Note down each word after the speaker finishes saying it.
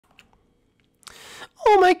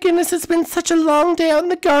Oh my goodness, it's been such a long day out in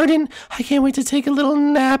the garden. I can't wait to take a little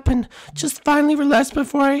nap and just finally relax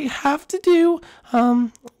before I have to do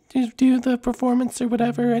the performance or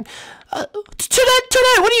whatever. And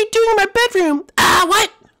Toadette, what are you doing in my bedroom?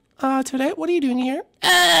 What? Toadette, what are you doing here?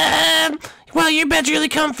 Well, your bed's really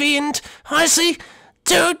comfy, and honestly,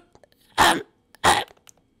 dude,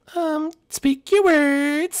 speak your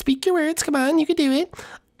words, come on, you can do it.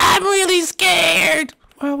 I'm really scared.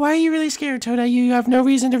 Well, why are you really scared, Toadette? You have no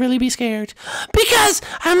reason to really be scared. Because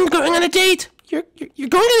I'm going on a date. You're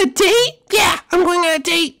going on a date? Yeah, I'm going on a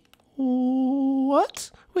date.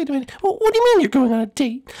 What? Wait a minute. What do you mean you're going on a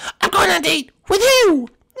date? I'm going on a date with you.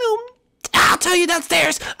 I'll tell you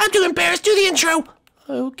downstairs. I'm too embarrassed. Do the intro.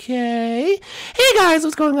 Okay. Hey guys,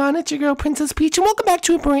 what's going on? It's your girl Princess Peach, and welcome back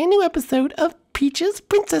to a brand new episode of Peach's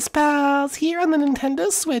Princess Pals here on the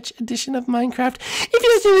Nintendo Switch edition of Minecraft. If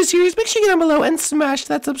you're listening to the series, make sure you get down below and smash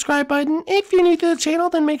that subscribe button. If you're new to the channel,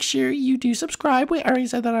 then make sure you do subscribe. Wait, I already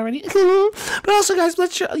said that already. But also, guys,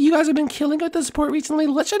 you guys have been killing it with the support recently.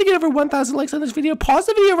 Let's try to get over 1,000 likes on this video. Pause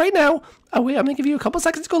the video right now. Oh, wait, I'm going to give you a couple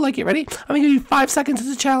seconds to go like it. Ready? I'm going to give you 5 seconds as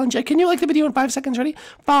a challenge. Can you like the video in 5 seconds? Ready?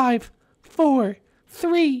 5, 4,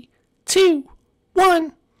 3, 2,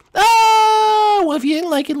 1. Oh, well, if you didn't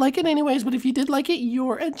like it anyways. But if you did like it,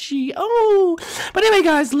 you're a G. Oh, but anyway,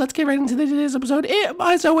 guys, let's get right into today's episode.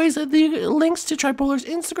 As always, the links to Tripolar's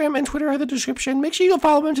Instagram and Twitter are in the description. Make sure you go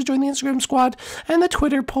follow him to join the Instagram squad and the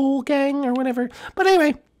Twitter poll gang or whatever. But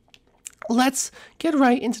anyway, let's get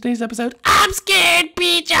right into today's episode. I'm scared,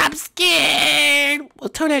 Peach. I'm scared. Well,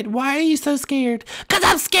 Toadette, why are you so scared? Because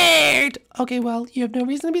I'm scared. Okay, well, you have no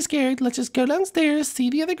reason to be scared. Let's just go downstairs, see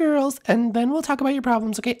the other girls, and then we'll talk about your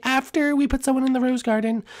problems, okay? After we put someone in the rose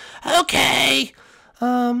garden. Okay.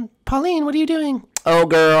 Pauline, what are you doing? Oh,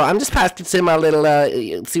 girl, I'm just practicing my little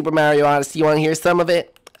Super Mario Odyssey. You want to hear some of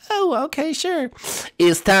it? Oh, okay, sure.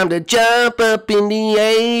 It's time to jump up in the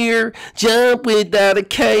air, jump without a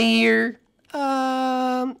care.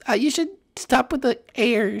 You should stop with the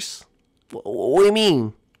airs. What do you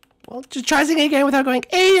mean? Well, just try singing again without going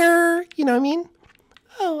air. You know what I mean?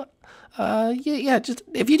 Oh, yeah. Just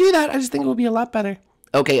if you do that, I just think it will be a lot better.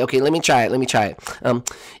 Okay. Let me try it.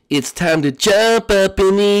 It's time to jump up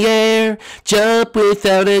in the air, jump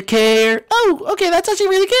without a care. Oh, okay. That's actually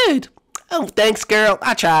really good. Oh, thanks, girl.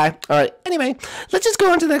 I'll try. All right. Anyway, let's just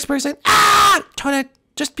go on to the next person. Toadette,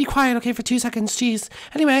 just be quiet, okay, for 2 seconds. Jeez.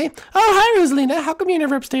 Anyway. Oh, hi, Rosalina. How come you're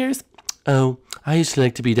never upstairs? Oh, I used to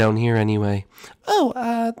like to be down here anyway. Oh,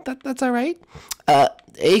 that's all right.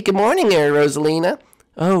 Hey, good morning there, Rosalina.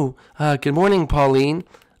 Oh, good morning, Pauline.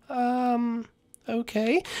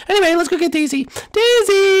 Okay. Anyway, let's go get Daisy.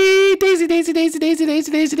 Daisy!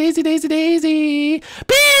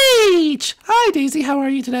 Peach! Hi, Daisy. How are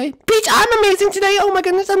you today? Peach, I'm amazing today. Oh my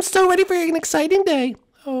goodness, I'm so ready for an exciting day.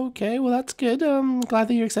 Okay, well, that's good. I'm glad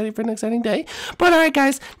that you're excited for an exciting day. But all right,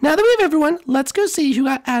 guys, now that we have everyone, let's go see who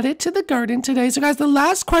got added to the garden today. So, guys, the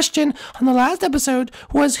last question on the last episode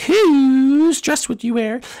was whose dress would you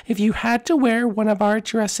wear if you had to wear one of our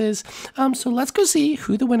dresses? So let's go see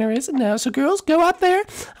who the winner is now. So, girls, go out there,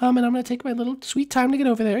 and I'm going to take my little sweet time to get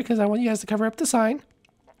over there because I want you guys to cover up the sign.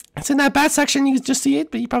 It's in that bad section. You can just see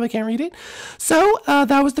it, but you probably can't read it. So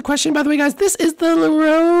that was the question. By the way, guys, this is the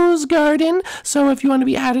rose garden. So if you want to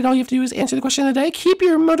be added, all you have to do is answer the question of the day. Keep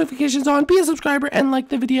your notifications on. Be a subscriber and like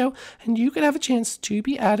the video. And you can have a chance to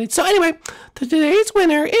be added. So anyway, today's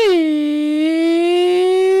winner is...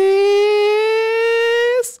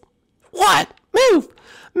 What? Move!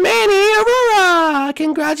 Manny Aurora!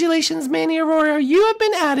 Congratulations, Manny Aurora. You have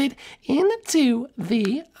been added into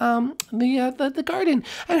the garden.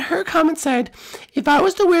 And her comment said, if I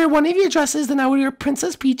was to wear one of your dresses, then I would wear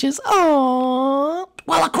Princess Peach's. Aww.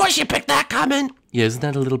 Well, of course you picked that comment. Yeah, isn't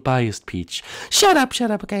that a little biased, Peach? Shut up.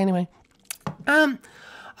 Okay, anyway.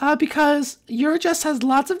 Because your dress has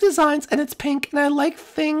lots of designs and it's pink and I like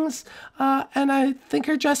things and I think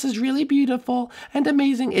her dress is really beautiful and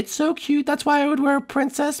amazing. It's so cute. That's why I would wear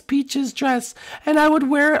Princess Peach's dress and I would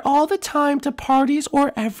wear it all the time to parties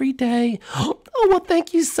or every day. Oh, well,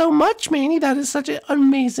 thank you so much, Manny. That is such an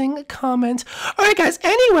amazing comment. All right, guys.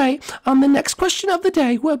 Anyway, the next question of the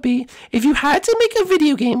day will be, if you had to make a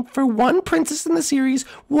video game for one princess in the series,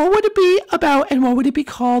 what would it be about and what would it be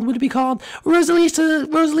called? Would it be called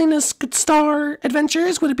Rosalina's Star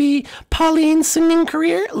Adventures? Would it be Pauline's Singing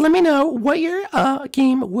Career? Let me know what your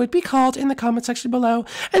game would be called in the comment section below.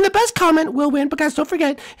 And the best comment will win. But guys, don't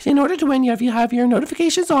forget, in order to win, you have your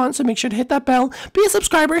notifications on. So make sure to hit that bell, be a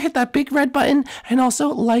subscriber, hit that big red button, and also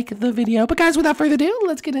like the video. But guys, without further ado,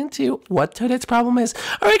 let's get into what Toadette's problem is.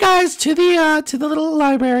 All right, guys, to the little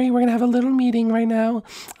library. We're going to have a little meeting right now.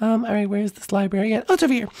 All right, where's this library at? Oh, it's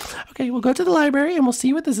over here. Okay, we'll go to the library and we'll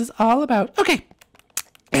see what this is all about. Okay.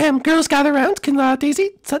 Girls gather around. Can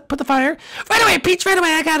Daisy put the fire? Right away, Peach, right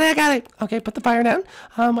away. I got it. Okay, put the fire down.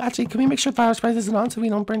 Actually, can we make sure the fire spread isn't on so we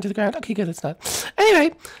don't burn to the ground? Okay, good, it's not.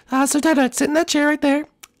 Anyway, so Toadette, sit in that chair right there.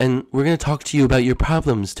 And we're going to talk to you about your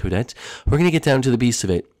problems, Toadette. We're going to get down to the beast of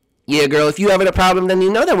it. Yeah, girl, if you having a problem, then you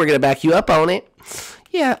know that we're going to back you up on it.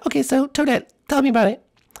 Yeah, okay, so Toadette, tell me about it.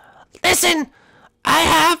 Listen, I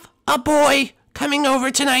have a boy coming over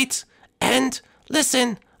tonight. And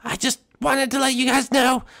listen, I just wanted to let you guys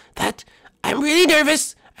know that I'm really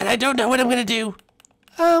nervous and I don't know what I'm going to do.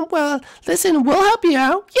 Well, listen, we'll help you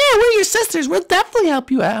out. Yeah, we're your sisters. We'll definitely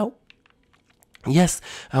help you out. Yes,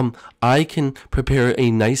 I can prepare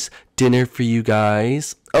a nice dinner for you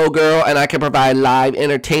guys. Oh, girl, and I can provide live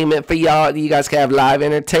entertainment for y'all. You guys can have live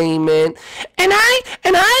entertainment. And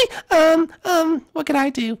what can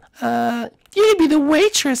I do? You can be the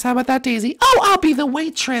waitress. How about that, Daisy? Oh, I'll be the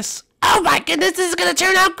waitress. Oh my goodness, this is going to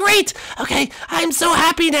turn out great. Okay, I'm so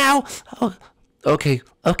happy now. Oh, okay.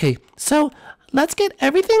 So let's get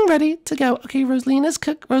everything ready to go. Okay, Rosalina's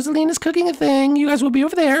cooking a thing. You guys will be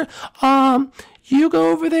over there. You go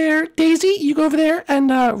over there. Daisy, you go over there. And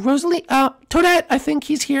Toadette, I think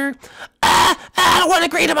he's here. I don't want to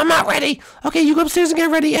greet him. I'm not ready. Okay, you go upstairs and get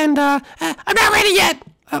ready. And I'm not ready yet.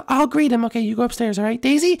 I'll greet him. Okay, you go upstairs, all right?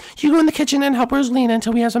 Daisy, you go in the kitchen and help Rosalina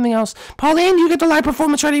until we have something else. Pauline, you get the live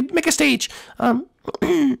performance ready. Make a stage. Hello?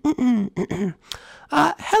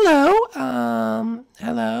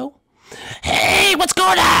 Hey, what's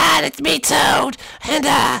going on? It's me, Toad. And,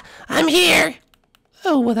 I'm here.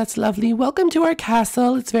 Oh, well, that's lovely. Welcome to our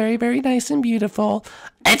castle. It's very, very nice and beautiful.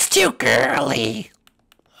 It's too girly.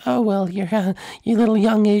 Oh, well, your little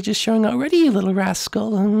young age is showing already, you little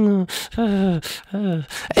rascal.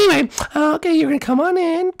 Anyway, okay, you're going to come on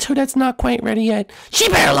in. Toadette's not quite ready yet. She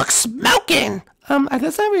better look smoking.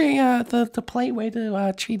 That's not very, the polite way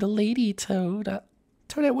to treat a lady, Toad.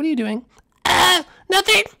 Toadette, what are you doing?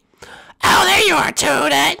 Nothing. Oh, there you are,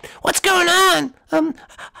 Toadette. What's going on?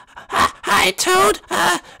 Hi, Toad.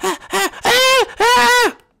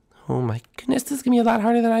 Oh my goodness, this is going to be a lot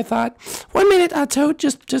harder than I thought. 1 minute, Toad,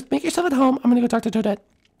 just make yourself at home. I'm going to go talk to Toadette.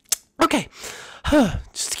 Okay.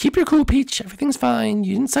 Just keep your cool, Peach. Everything's fine.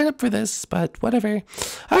 You didn't sign up for this, but whatever.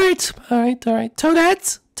 All right.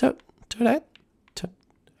 Toadette? Toadette?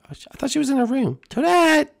 I thought she was in her room.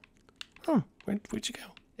 Toadette! Oh, where'd you go?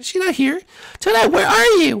 Is she not here? Toadette, where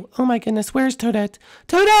are you? Oh my goodness, where's Toadette?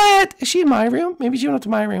 Toadette! Is she in my room? Maybe she went up to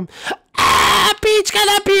my room. Peach, get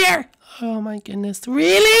up here! Oh my goodness,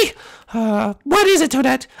 really? What is it,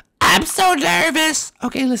 Toadette? I'm so nervous.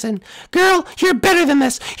 Okay, listen. Girl, you're better than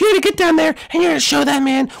this. You're gonna get down there and you're gonna show that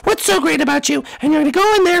man what's so great about you, and you're gonna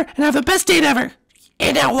go in there and have the best date ever.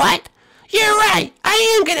 You know what? You're right.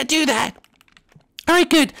 I am gonna do that. Alright,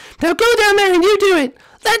 good. Now go down there and you do it.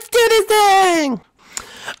 Let's do this thing!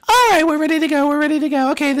 Alright, we're ready to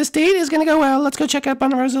go. Okay, this date is gonna go well. Let's go check up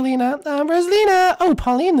on Rosalina. Rosalina! Oh,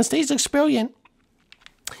 Pauline, the stage looks brilliant.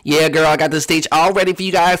 Yeah, girl, I got the stage all ready for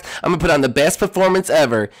you guys. I'm gonna put on the best performance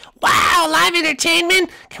ever. Wow, live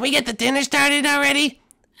entertainment? Can we get the dinner started already?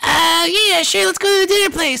 Yeah, sure, let's go to the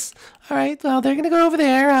dinner place. Alright, well, they're gonna go over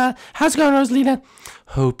there. How's it going, Rosalina?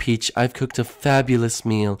 Oh, Peach, I've cooked a fabulous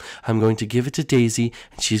meal. I'm going to give it to Daisy,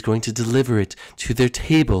 and she's going to deliver it to their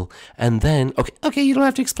table. And then, okay, you don't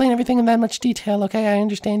have to explain everything in that much detail. Okay, I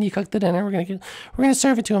understand you cooked the dinner. We're gonna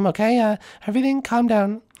serve it to him. Okay, everything, calm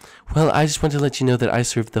down. Well, I just want to let you know that I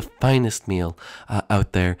serve the finest meal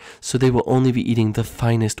out there, so they will only be eating the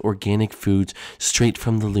finest organic foods straight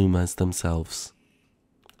from the Lumas themselves.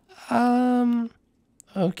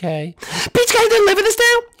 Okay. Peach, can I deliver this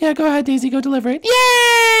now? Yeah, go ahead, Daisy, go deliver it.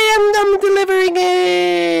 Yay! I'm delivering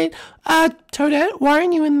it! Toadette, why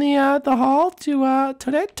aren't you in the hall to,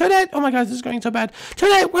 Toadette? Toadette! Oh my god, this is going so bad.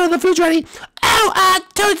 Toadette, well, the food's ready. Oh,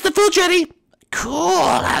 Toad's the food's ready. Cool,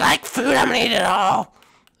 I like food, I'm gonna eat it all.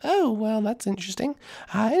 Oh, well, that's interesting.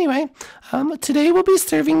 Anyway, today we'll be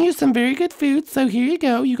serving you some very good food, so here you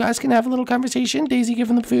go. You guys can have a little conversation. Daisy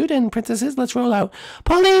giving the food, and princesses, let's roll out.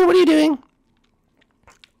 Pauline, what are you doing?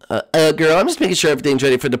 Girl, I'm just making sure everything's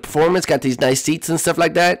ready for the performance. Got these nice seats and stuff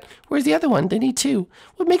like that. Where's the other one? They need two.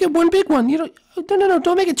 Well, make it one big one. You don't. No.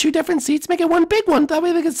 Don't make it two different seats. Make it one big one. That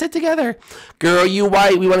way they can sit together. Girl, you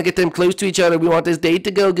white. We want to get them close to each other. We want this date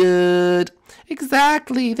to go good.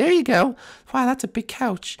 Exactly. There you go. Wow, that's a big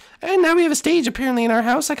couch. And now we have a stage apparently in our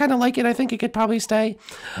house. I kind of like it. I think it could probably stay.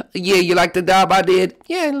 Yeah, you like the job I did?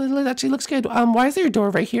 Yeah, it actually looks good. Why is there a door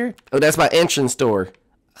right here? Oh, that's my entrance door.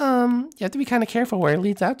 You have to be kind of careful where it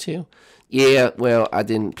leads out to. Yeah, well, I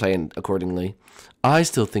didn't plan accordingly. I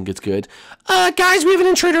still think it's good. Guys, we have an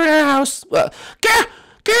intruder in our house. Girl,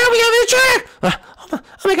 we have an intruder. Oh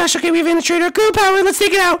my gosh, okay, we have an intruder. Girl power, let's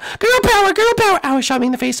take it out. Girl power. Ow, he shot me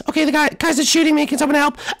in the face. Okay, the guys that's shooting me, can someone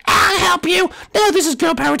help? I'll help you. No, this is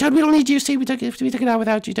girl power, Toad. We don't need you. See, we took it out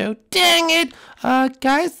without you, Toad. Dang it.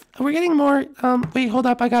 Guys, we're getting more. Wait, hold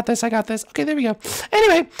up. I got this. Okay, there we go.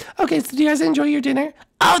 Anyway, okay, so do you guys enjoy your dinner?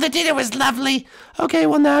 Oh, the dinner was lovely. Okay,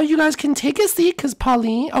 well, now you guys can take a seat because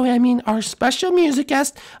our special music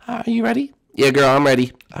guest, are you ready? Yeah, girl, I'm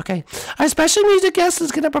ready. Okay, our special music guest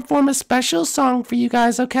is going to perform a special song for you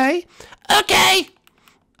guys, okay? Okay.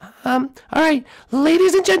 All right,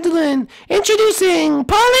 ladies and gentlemen, introducing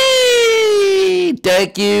Polly!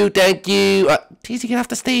 Thank you. Daisy, get off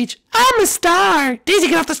the stage. I'm a star. Daisy,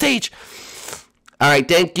 get off the stage. All right,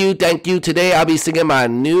 thank you. Today I'll be singing my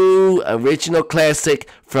new original classic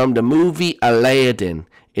from the movie Aladdin.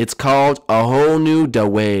 It's called A Whole New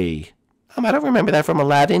Way. I don't remember that from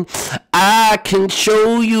Aladdin. I can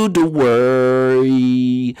show you the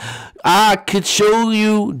way. I could show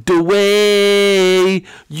you the way.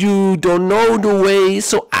 You don't know the way,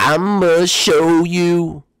 so I'ma show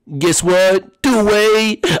you. Guess what? The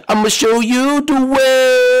way. I'ma show you the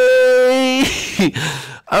way.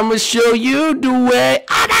 I'ma show you the way.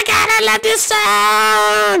 Oh my God, I love this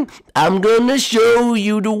song. I'm gonna show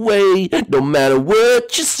you the way. No matter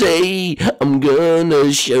what you say, I'm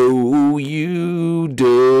gonna show you the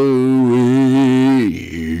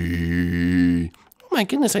way. Oh my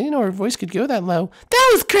goodness, I didn't know her voice could go that low. That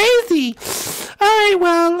was crazy. All right,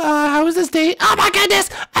 well, how was this date? Oh my goodness,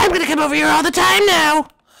 I'm gonna come over here all the time now.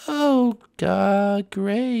 Oh God,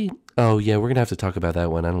 great. Oh, yeah, we're going to have to talk about that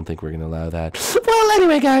one. I don't think we're going to allow that. Well,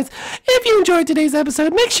 anyway, guys, if you enjoyed today's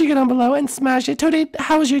episode, make sure you get down below and smash it. Toadette,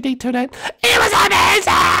 how was your date, Toadette? It was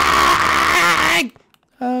amazing!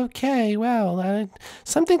 Okay, well,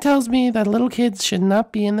 something tells me that little kids should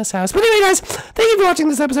not be in this house. But anyway, guys, thank you for watching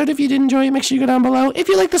this episode. If you did enjoy it, make sure you go down below. If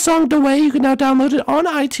you like the song The Way, you can now download it on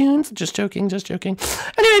iTunes. Just joking.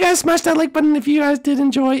 Anyway, guys, smash that like button if you guys did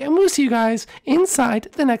enjoy, and we'll see you guys inside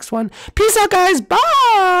the next one. Peace out, guys. Bye!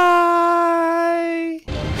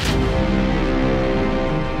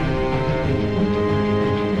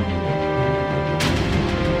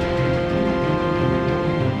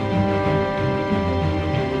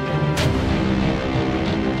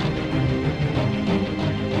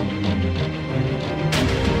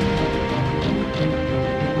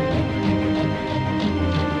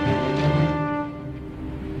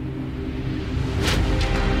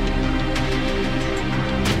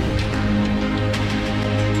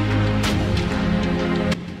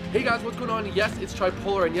 Hey guys, what's going on? Yes, it's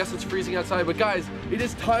Tripolar, and yes, it's freezing outside, but guys, it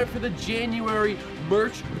is time for the January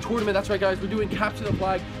merch tournament. That's right, guys, we're doing Capture the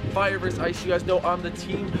Flag, Fire vs. Ice. You guys know I'm the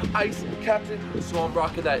Team Ice captain, so I'm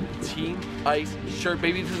rocking that Team Ice shirt,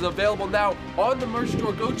 baby. This is available now on the merch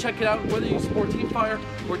store. Go check it out, whether you support Team Fire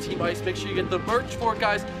or Team Ice. Make sure you get the merch for it,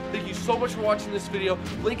 guys. Thank you so much for watching this video.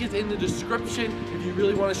 Link is in the description if you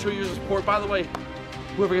really want to show your support. By the way,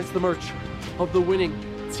 whoever gets the merch of the winning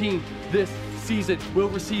team this season will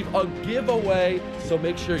receive a giveaway, so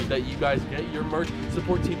make sure that you guys get your merch.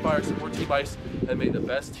 Support Team Fire, support Team Ice, and may the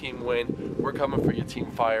best team win. We're coming for you,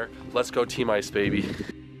 Team Fire. Let's go Team Ice, baby.